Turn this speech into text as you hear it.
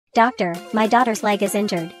Doctor, my daughter's leg is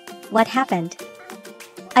injured. What happened?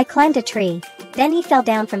 I climbed a tree. Then he fell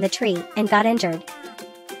down from the tree and got injured.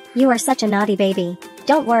 You are such a naughty baby.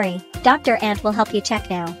 Don't worry, Dr. Ant will help you check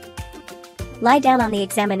now. Lie down on the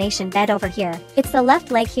examination bed over here. It's the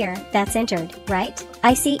left leg here that's injured, right?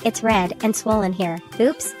 I see it's red and swollen here.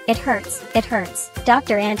 Oops, it hurts, it hurts.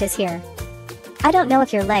 Dr. Ant is here. I don't know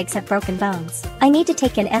if your legs have broken bones. I need to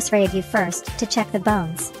take an X-ray of you first to check the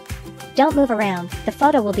bones. Don't move around, the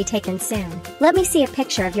photo will be taken soon. Let me see a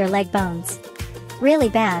picture of your leg bones. Really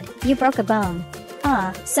bad, you broke a bone.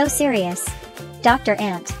 Ah, so serious. Dr.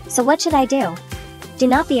 Ant, so what should I do? Do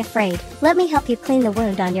not be afraid, let me help you clean the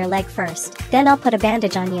wound on your leg first, then I'll put a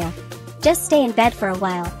bandage on you. Just stay in bed for a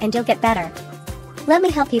while and you'll get better. Let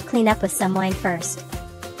me help you clean up with some wine first.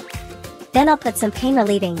 Then I'll put some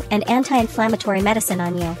pain-relieving and anti-inflammatory medicine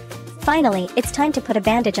on you. Finally, it's time to put a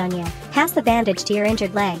bandage on you. Pass the bandage to your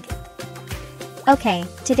injured leg. Okay,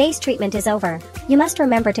 today's treatment is over. You must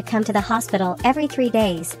remember to come to the hospital every 3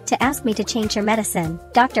 days to ask me to change your medicine.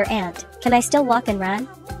 Dr. Ant, can I still walk and run?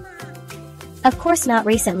 Of course not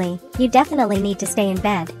recently, you definitely need to stay in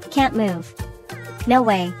bed, can't move. No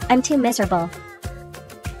way, I'm too miserable.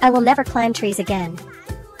 I will never climb trees again.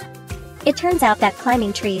 It turns out that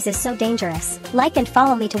climbing trees is so dangerous. Like and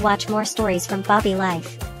follow me to watch more stories from Barbie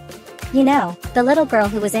life. You know, the little girl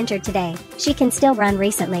who was injured today, she can still run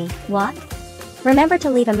recently, walk? Remember to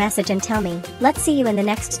leave a message and tell me. Let's see you in the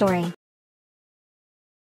next story.